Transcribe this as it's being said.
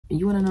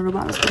You want to know the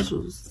bottle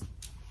specials?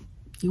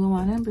 You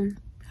want my number?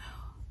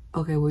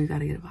 Okay, well, you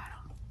gotta get a bottle.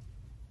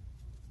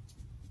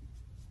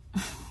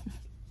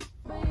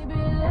 Baby,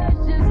 let's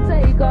just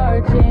take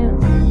our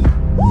chance.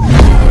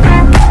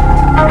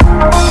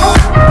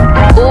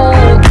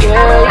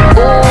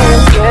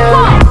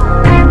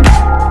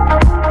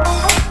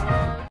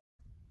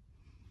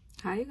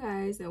 Hi you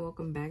guys, and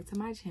welcome back to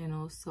my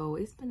channel. So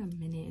it's been a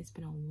minute, it's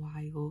been a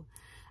while.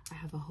 I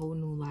have a whole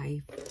new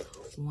life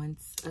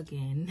once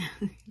again,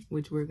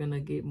 which we're gonna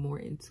get more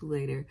into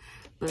later.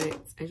 But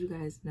as you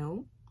guys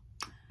know,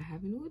 I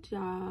have a new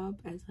job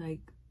as, like,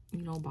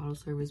 you know, bottle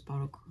service,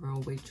 bottle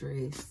girl,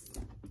 waitress,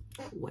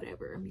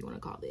 whatever you want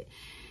to call it.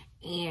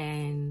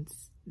 And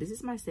this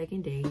is my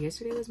second day.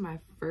 Yesterday was my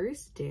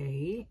first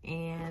day,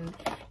 and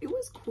it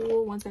was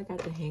cool once I got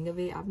the hang of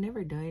it. I've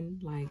never done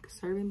like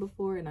serving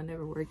before, and I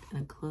never worked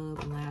in a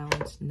club,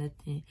 lounge,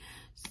 nothing.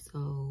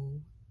 So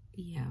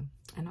yeah,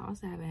 and I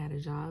also haven't had a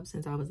job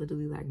since I was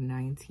literally like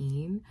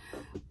 19.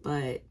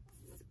 But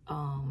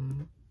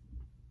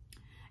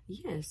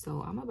yeah,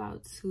 so I'm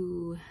about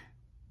to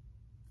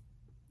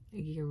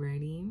get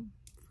ready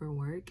for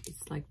work.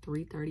 It's like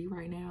 3:30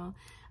 right now.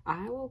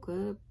 I woke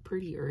up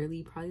pretty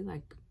early, probably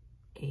like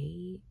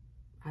 8,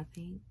 I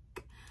think.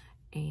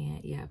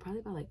 And yeah,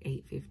 probably about like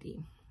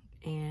 8:50.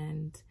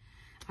 And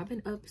I've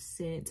been up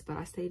since, but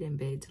I stayed in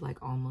bed till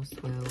like almost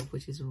 12,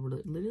 which is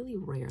literally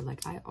rare.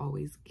 Like, I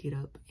always get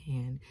up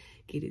and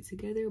get it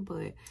together,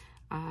 but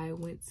I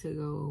went to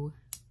go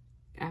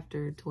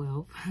after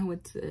 12.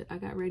 I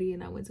got ready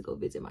and I went to go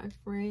visit my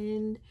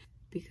friend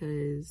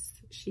because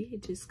she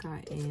had just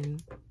got in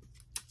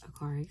a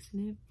car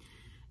accident,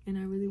 and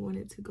I really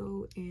wanted to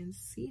go and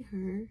see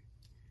her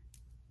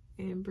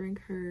and bring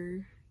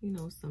her, you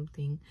know,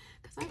 something,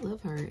 because I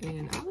love her.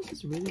 And I was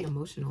just really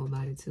emotional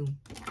about it too.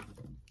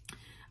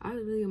 I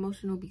was really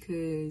emotional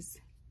because,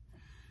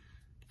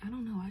 I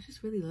don't know, I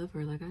just really love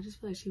her. Like, I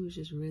just feel like she was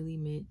just really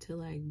meant to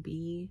like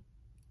be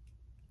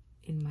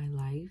in my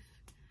life.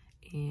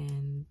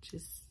 And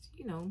just,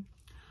 you know,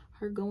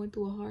 her going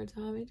through a hard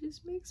time, it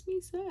just makes me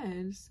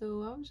sad.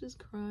 So I was just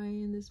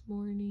crying this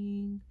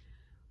morning.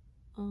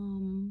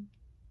 And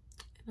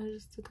I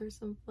just took her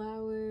some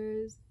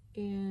flowers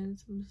and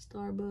some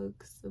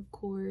Starbucks, of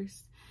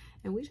course,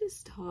 and we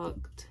just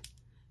talked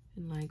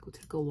and like we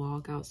took a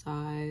walk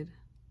outside.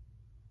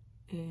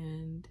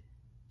 And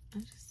I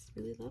just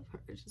really love her.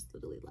 I just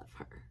literally love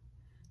her.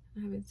 I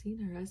haven't seen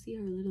her. I see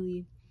her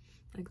literally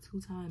like 2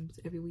 times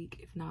every week,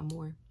 if not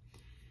more.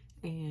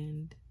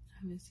 And I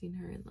haven't seen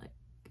her in like,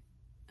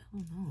 I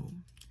don't know,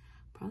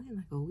 probably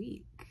like a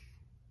week,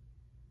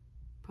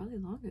 probably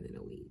longer than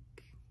a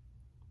week.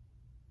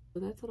 So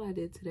that's what I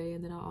did today.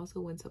 And then I also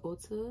went to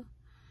Ulta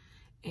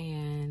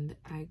and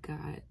I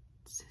got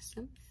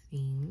some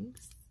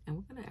things, and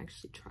we're gonna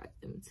actually try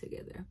them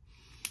together.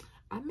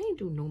 I may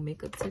do no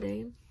makeup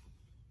today.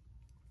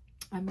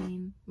 I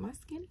mean, my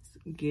skin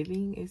is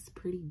giving, it's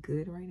pretty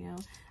good right now.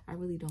 I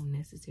really don't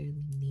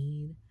necessarily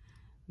need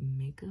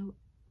makeup,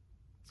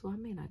 so I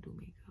may not do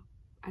makeup.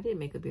 I did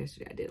makeup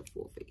yesterday. I did a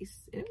full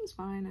face and it was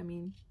fine. I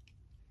mean,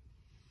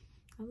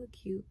 I look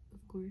cute,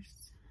 of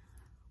course,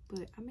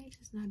 but I may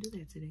just not do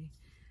that today.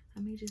 I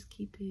may just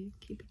keep it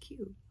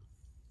cute.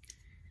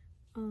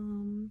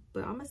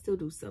 But I'm gonna still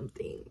do some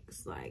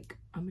things. Like,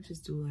 I'm gonna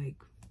just do like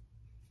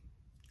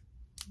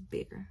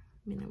bare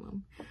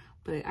minimum.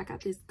 But I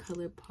got this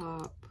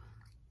ColourPop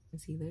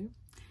concealer.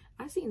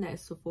 I seen that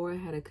Sephora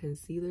had a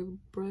concealer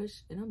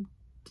brush, and I'm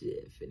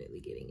definitely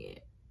getting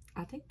it.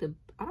 I think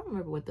I don't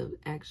remember what the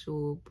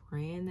actual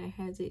brand that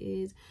has it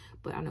is,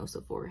 but I know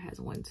Sephora has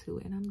one too,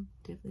 and I'm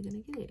definitely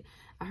gonna get it.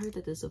 I heard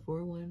that the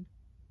Sephora one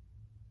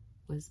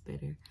was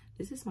better.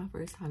 This is my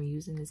first time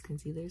using this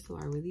concealer, so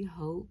I really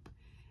hope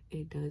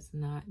it does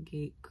not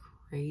get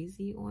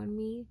crazy on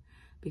me,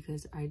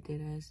 because I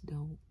deadass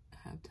don't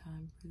have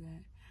time for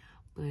that.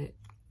 But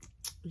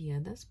yeah,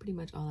 that's pretty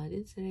much all I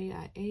did today.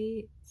 I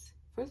ate,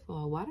 first of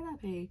all, why did I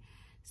pay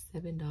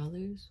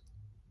 $7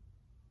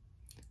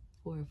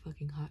 for a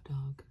fucking hot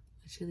dog,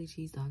 a chili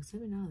cheese dog?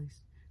 $7.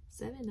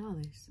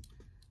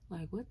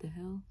 Like, what the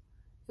hell?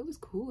 It was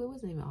cool. It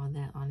wasn't even all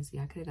that, honestly.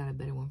 I could have got a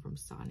better one from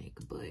Sonic,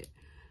 but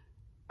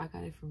I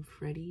got it from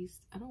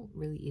Freddy's. I don't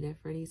really eat at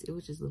Freddy's. It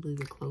was just literally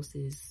the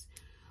closest,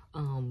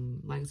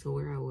 like, to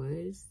where I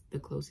was, the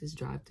closest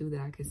drive-through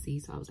that I could see.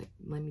 So I was like,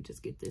 let me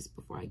just get this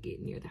before I get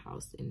near the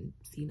house and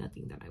see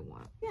nothing that I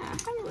want. Yeah, I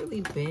haven't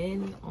really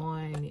been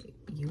on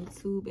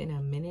YouTube in a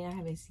minute. I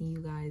haven't seen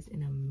you guys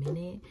in a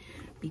minute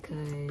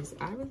because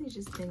I really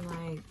just been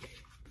like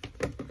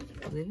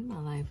living my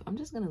life. I'm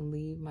just gonna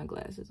leave my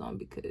glasses on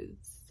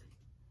because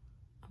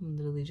I'm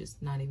literally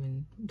just not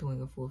even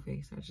doing a full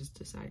face. I just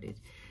decided.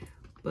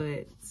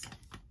 But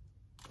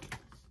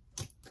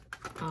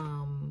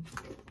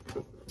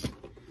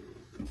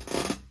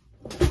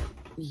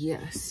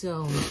yeah,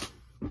 so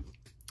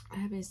I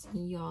haven't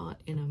seen y'all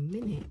in a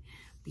minute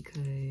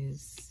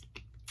because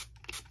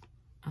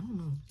I don't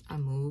know, I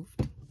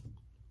moved.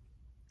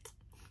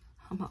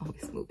 I'm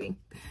always moving,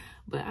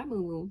 but I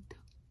moved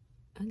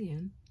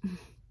again,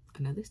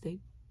 another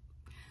state.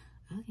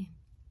 again.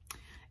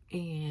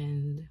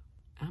 And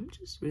I'm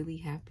just really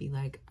happy.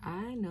 Like,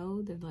 I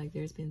know that like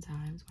there's been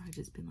times where I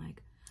just been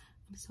like,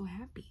 I'm so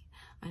happy,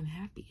 I'm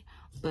happy,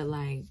 but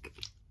like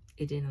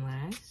it didn't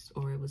last,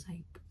 or it was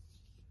like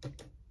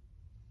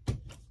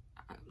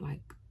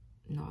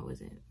no, I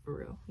wasn't, for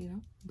real, you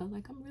know. But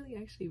like I'm really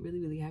actually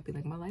really happy.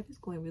 Like my life is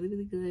going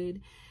really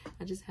good.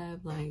 I just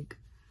have like,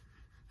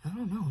 I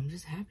don't know, I'm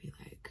just happy.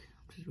 Like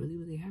I'm just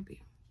really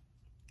happy.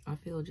 I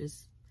feel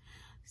just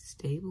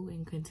stable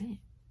and content,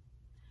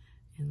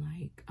 and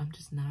like I'm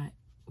just not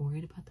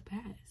worried about the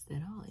past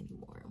at all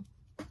anymore,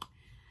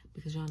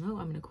 because y'all know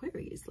I'm an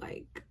Aquarius.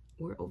 Like,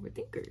 we're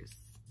overthinkers,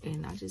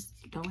 and I just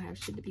don't have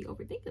shit to be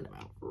overthinking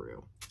about, for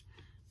real.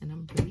 And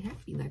I'm really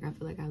happy. Like, I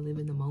feel like I live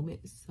in the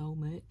moment so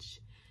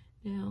much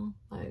now.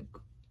 Like,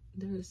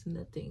 there's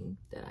nothing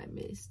that I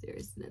miss.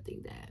 There's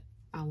nothing that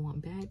I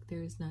want back.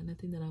 There's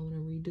nothing that I want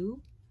to redo.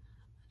 I'm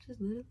just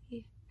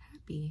literally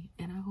happy,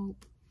 and I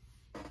hope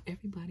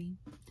everybody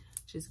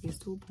just gets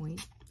to a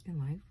point in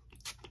life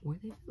where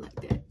they feel like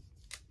that.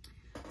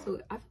 So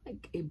I feel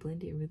like it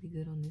blended really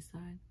good on this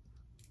side.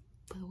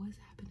 But what's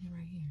happening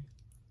right here?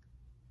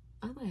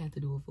 I might have to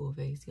do a full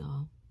face,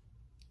 y'all.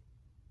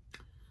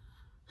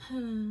 I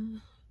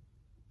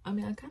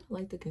mean, I kind of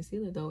like the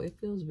concealer though. It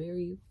feels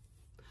very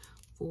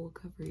full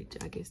coverage,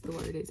 I guess the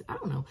word is. I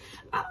don't know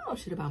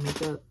shit about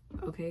makeup,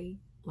 okay?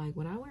 Like,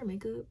 when I wear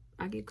makeup,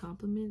 I get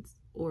compliments,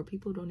 or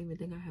people don't even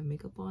think I have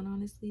makeup on,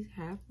 honestly,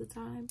 half the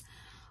time.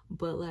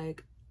 But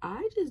like,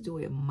 I just do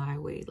it my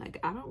way. Like,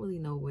 I don't really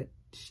know what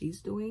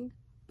she's doing,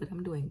 but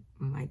I'm doing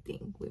my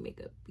thing with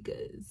makeup,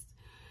 because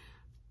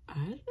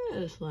I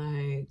just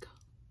like,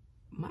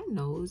 my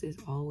nose is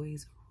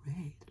always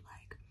red.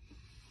 Like,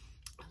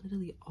 I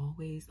literally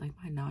always, like,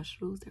 my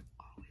nostrils, they're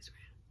always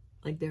red.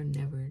 Like, they're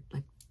never,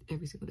 like,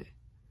 every single day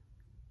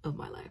of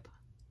my life.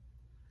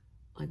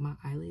 Like, my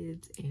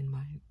eyelids and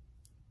my,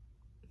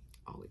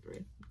 always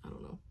red. I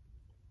don't know.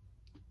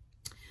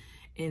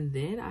 And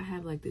then I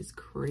have like this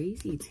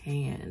crazy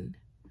tan.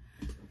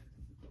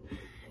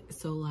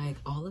 So like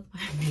all of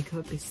my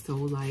makeup is so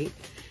light.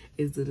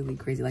 It's literally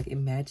crazy. Like, it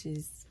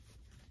matches.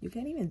 You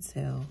can't even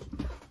tell.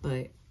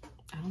 But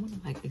I don't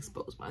want to like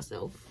expose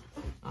myself,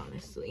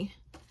 honestly.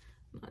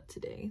 Not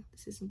today.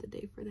 This isn't the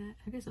day for that.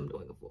 I guess I'm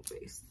doing a full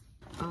face.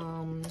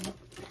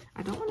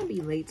 I don't want to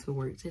be late to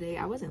work today.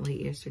 I wasn't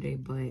late yesterday,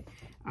 but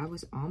I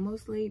was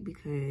almost late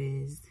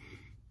because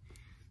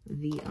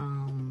the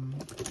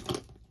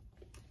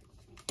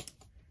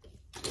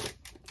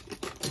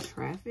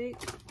traffic.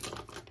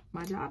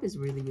 My job is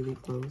really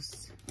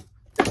close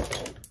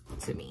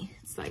to me.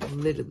 It's like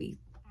literally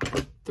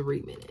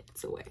 3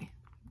 minutes away,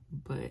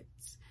 but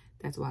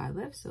that's why I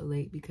left so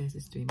late, because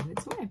it's 3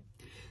 minutes away.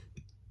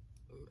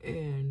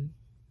 And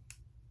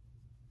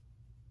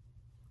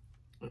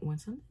when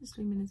something's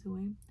 3 minutes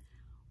away,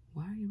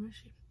 why are you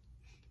rushing?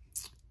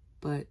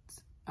 But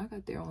I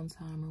got there on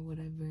time or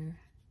whatever,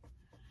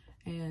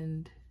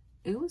 and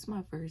it was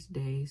my first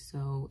day,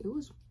 so it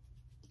was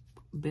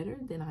better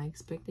than I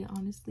expected,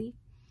 honestly.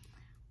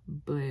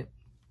 But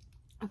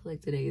I feel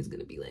like today is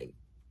gonna be like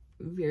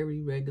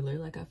very regular.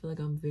 Like, I feel like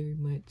I'm very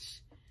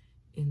much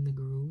in the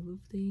groove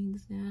of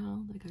things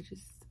now. Like, I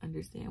just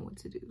understand what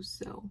to do.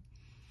 So,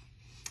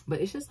 but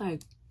it's just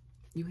like,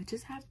 you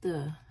just have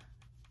to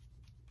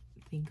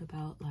think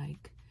about,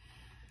 like,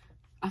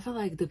 I feel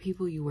like the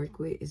people you work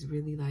with is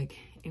really like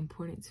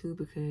important too,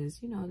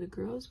 because, you know, the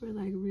girls were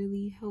like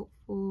really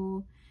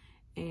helpful,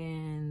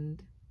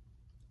 and,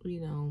 you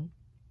know,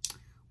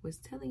 was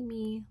telling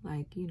me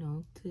like, you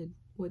know,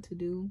 what to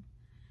do,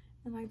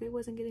 and like they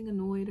wasn't getting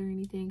annoyed or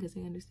anything, because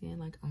they understand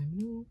like I'm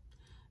new,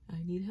 I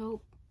need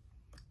help,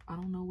 I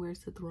don't know where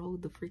to throw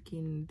the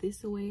freaking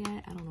this away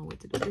at, I don't know what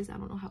to do this, I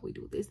don't know how we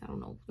do this, I don't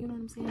know, you know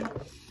what I'm saying?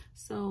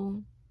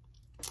 So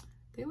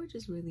they were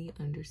just really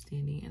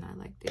understanding, and I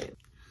liked it.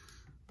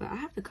 But I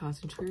have to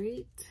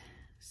concentrate,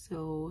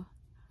 so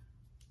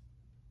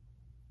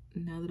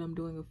now that I'm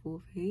doing a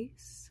full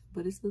face,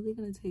 but it's really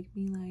gonna take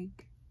me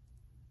like,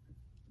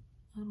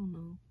 I don't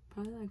know,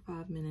 probably like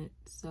 5 minutes.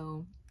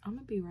 So I'm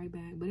gonna be right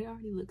back, but it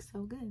already looks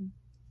so good.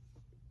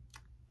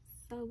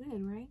 So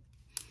good, right?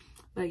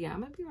 But yeah,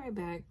 I'm gonna be right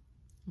back.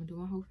 I'm gonna do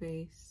my whole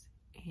face,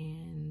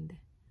 and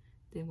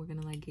then we're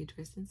gonna like get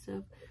dressed and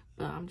stuff.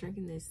 But I'm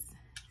drinking this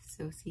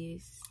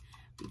Celsius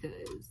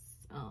because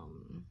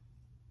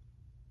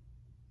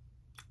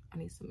I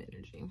need some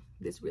energy.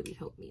 This really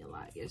helped me a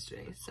lot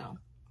yesterday, so.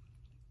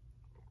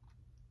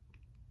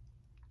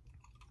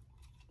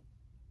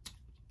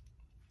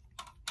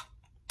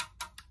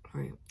 All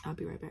right, I'll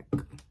be right back.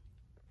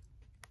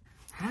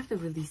 I have to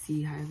really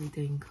see how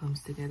everything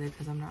comes together,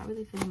 because I'm not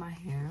really feeling my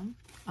hair.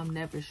 I'm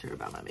never sure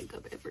about my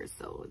makeup ever,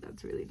 so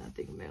that's really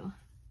nothing new.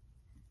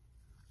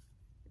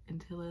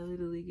 Until I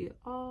literally get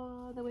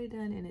all the way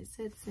done and it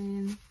sets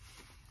in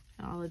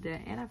and all of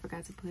that. And I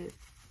forgot to put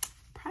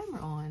primer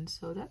on,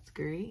 so that's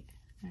great,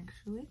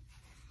 actually.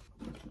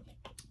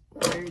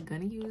 We're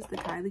gonna use the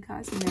Kylie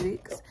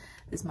Cosmetics.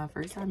 This is my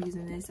first time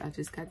using this. I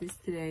just got this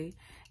today,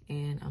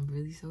 and I'm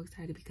really so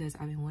excited because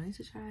I've been wanting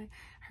to try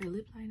her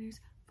lip liners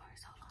for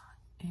so long.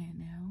 And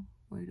now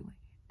we're doing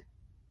it.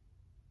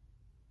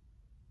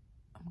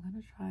 I'm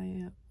gonna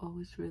try it. Oh,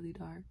 it's really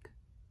dark.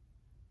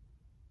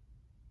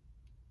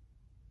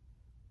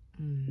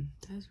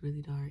 That's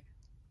really dark.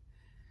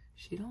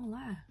 She don't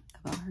lie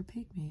about her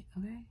pigment,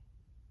 okay?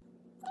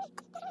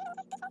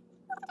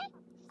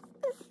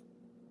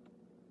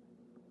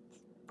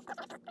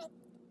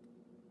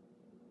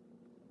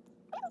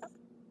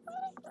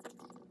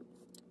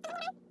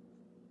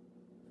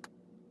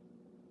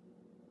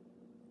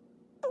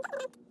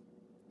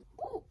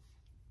 Ooh.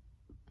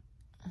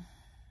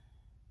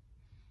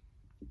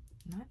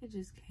 Not it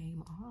just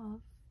came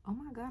off. Oh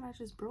my god, I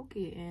just broke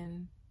it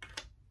and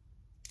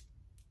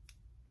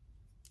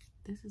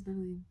this is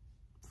literally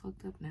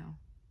fucked up now.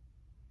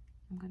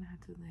 I'm gonna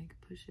have to like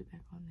push it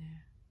back on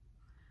there.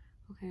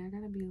 Okay, I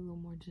gotta be a little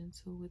more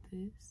gentle with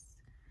this.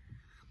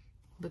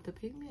 But the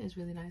pigment is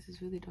really nice.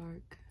 It's really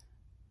dark.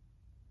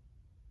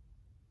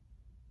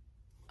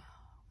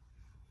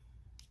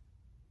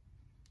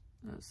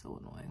 That's so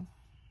annoying.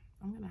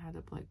 I'm gonna have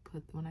to like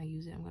put, when I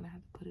use it, I'm gonna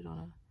have to put it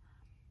on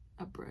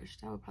a brush.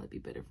 That would probably be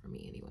better for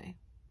me anyway.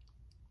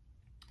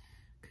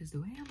 Cause the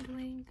way I'm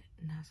doing,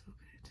 not so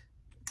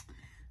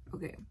good.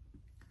 Okay.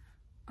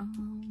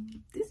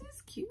 This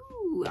is cute.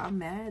 I'm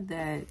mad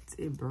that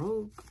it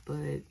broke,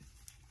 but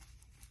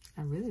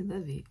I really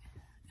love it.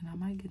 And I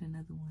might get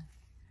another one.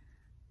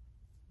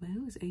 But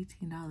it was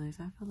 $18.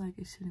 I feel like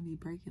it shouldn't be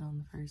breaking on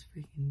the first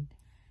freaking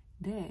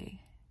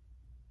day.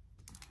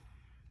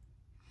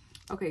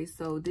 Okay,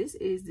 so this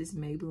is this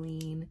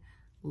Maybelline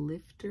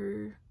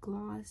Lifter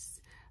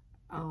Gloss.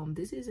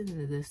 This is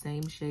in the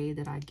same shade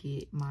that I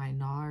get my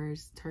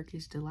NARS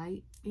Turkish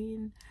Delight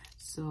in.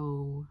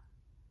 So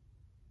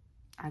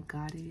I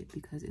got it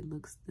because it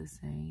looks the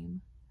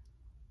same.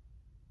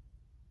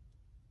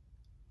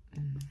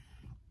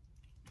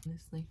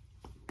 Honestly.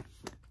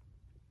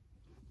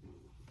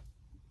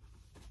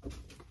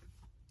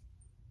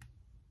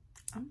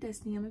 I'm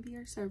Destiny. I'm gonna be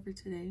your server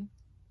today.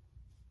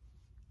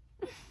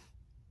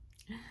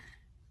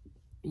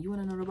 You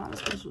wanna know the bottle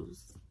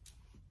specials?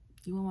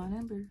 You want my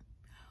number?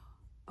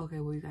 Okay,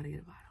 well, you gotta get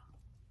a bottle.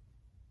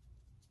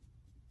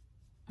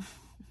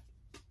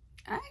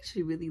 I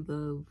actually really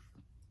love,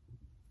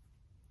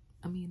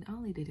 I mean, I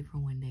only did it for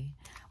one day,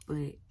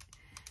 but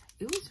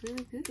it was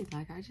really good.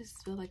 Like, I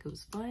just felt like it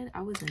was fun.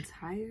 I wasn't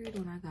tired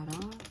when I got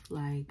off.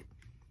 Like,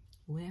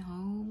 went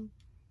home,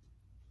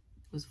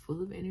 was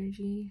full of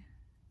energy.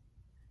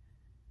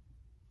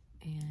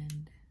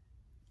 And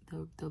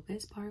the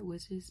best part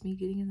was just me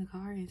getting in the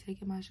car and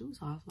taking my shoes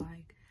off.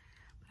 Like,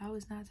 but I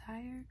was not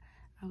tired.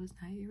 I was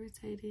not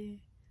irritated.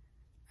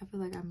 I feel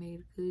like I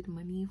made good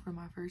money for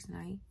my first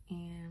night.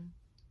 And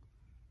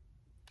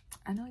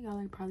I know y'all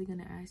are probably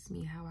gonna ask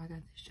me how I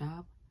got this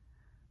job.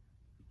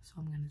 So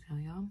I'm gonna tell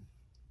y'all.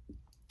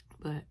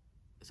 But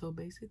so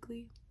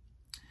basically,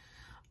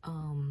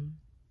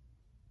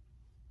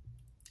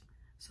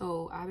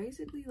 so I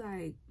basically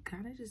like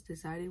kind of just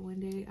decided one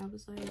day, I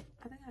was like,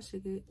 I think I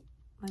should get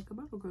like a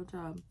bubble girl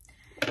job.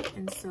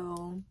 And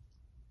so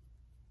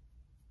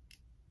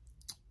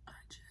I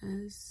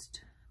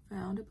just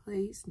found a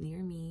place near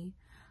me,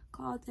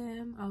 called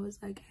them. I was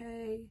like,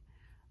 hey,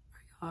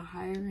 are y'all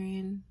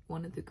hiring?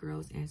 One of the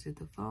girls answered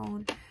the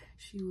phone.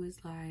 She was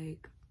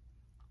like,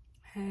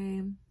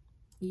 hey,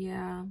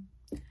 yeah,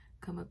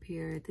 come up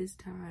here at this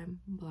time,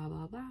 blah,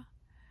 blah, blah.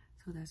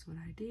 So that's what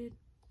I did.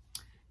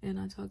 And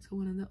I talked to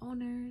one of the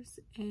owners,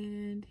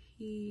 and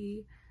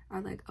I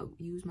like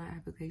used my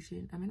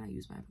application. I mean, not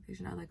used my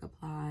application. I like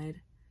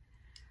applied.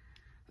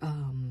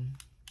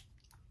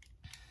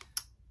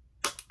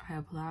 I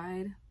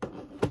applied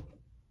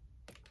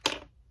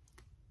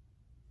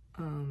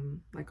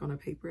like on a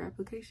paper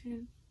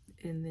application,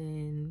 and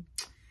then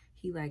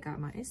he like got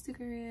my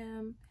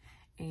Instagram,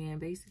 and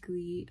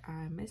basically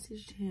I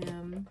messaged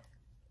him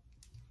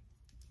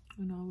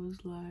and I was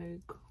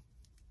like,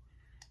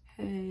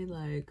 hey,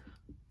 like,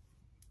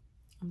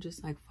 I'm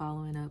just like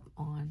following up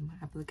on my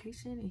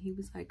application. And he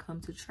was like, come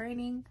to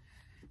training.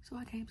 So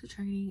I came to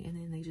training, and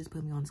then they just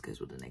put me on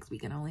schedule the next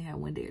week, and I only had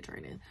one day of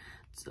training.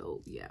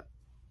 So yeah,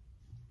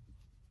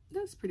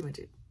 that's pretty much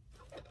it.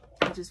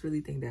 I just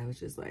really think that was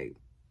just like,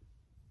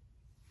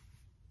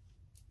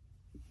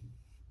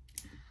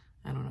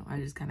 I don't know, I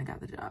just kind of got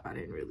the job. I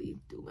didn't really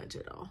do much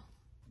at all.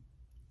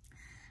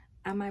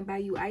 I might buy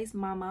you ice,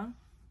 mama.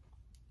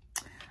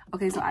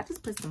 Okay, so I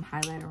just put some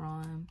highlighter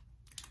on.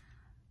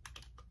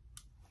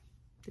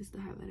 This is the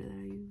highlighter that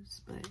I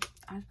use, but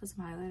I just put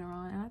some highlighter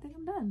on, and I think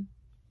I'm done.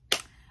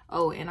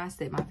 Oh, and I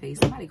set my face.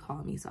 Somebody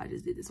called me, so I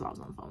just did this while I was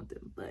on the phone with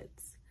them. But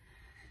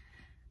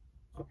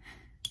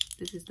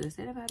this is the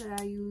setting powder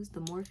that I use,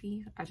 the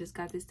Morphe. I just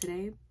got this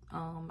today.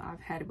 I've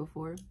had it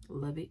before.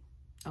 Love it.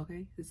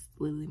 Okay, it's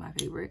literally my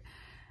favorite.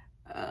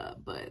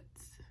 But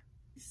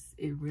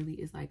it really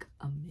is like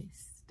a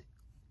mist.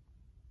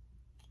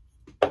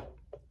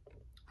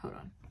 Hold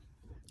on.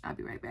 I'll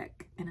be right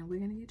back, and then we're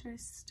gonna get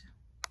dressed.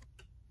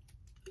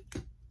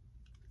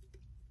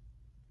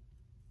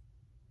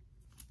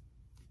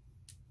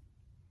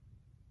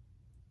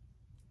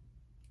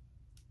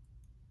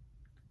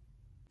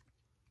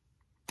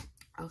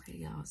 Okay,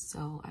 y'all,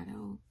 so I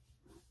know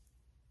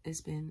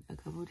it's been a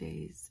couple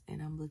days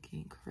and I'm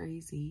looking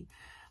crazy,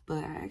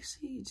 but I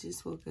actually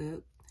just woke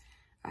up.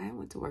 I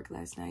went to work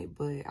last night,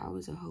 but I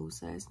was a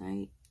host last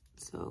night,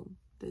 so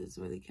that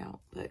doesn't really count.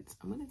 But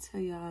I'm gonna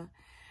tell y'all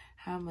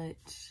how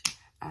much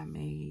I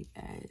made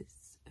as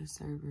a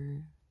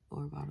server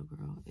or bottle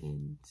girl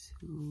in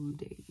 2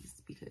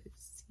 days, because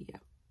yeah.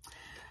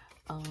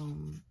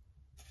 I'm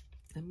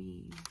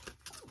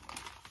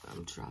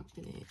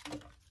dropping it.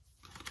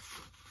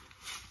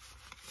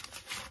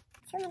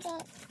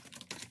 200.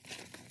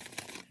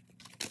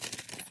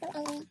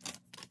 280.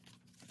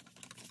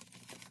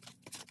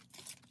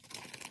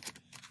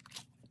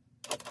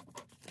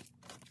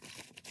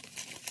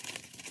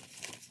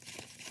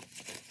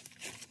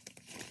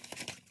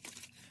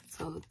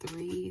 So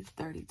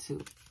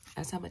 $332.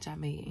 That's how much I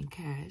made in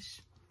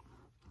cash.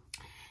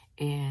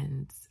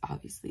 And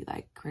obviously,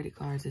 like, credit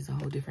cards is a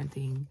whole different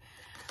thing,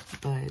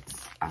 but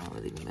I don't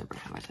really remember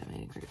how much I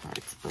made in credit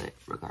cards. But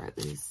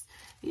regardless,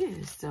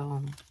 yeah,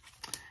 so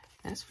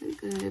that's pretty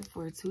good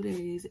for 2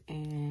 days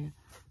and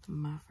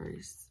my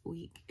first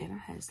week. And I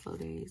had slow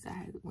days. I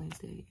had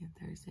Wednesday and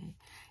Thursday.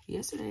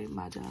 Yesterday,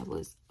 my job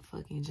was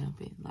fucking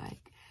jumping.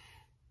 Like,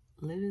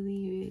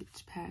 literally,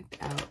 bitch, packed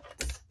out.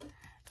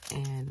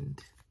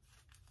 And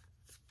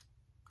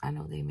I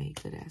know they made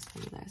good ass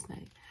money last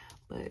night.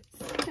 But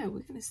yeah,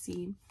 we're gonna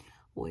see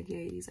what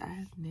days I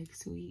have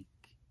next week,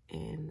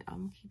 and I'm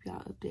gonna keep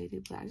y'all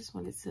updated. But I just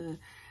wanted to,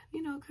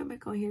 you know, come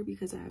back on here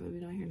because I haven't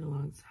been on here in a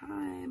long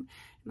time,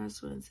 and I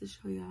just wanted to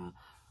show y'all,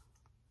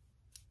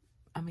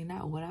 I mean,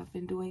 not what I've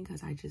been doing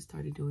because I just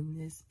started doing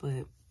this,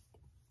 but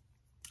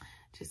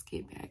just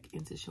get back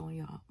into showing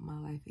y'all my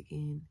life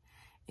again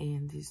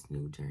and this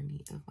new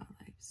journey of my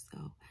life.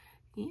 So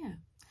yeah,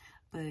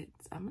 but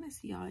I'm gonna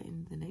see y'all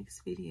in the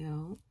next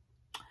video.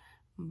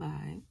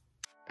 Bye.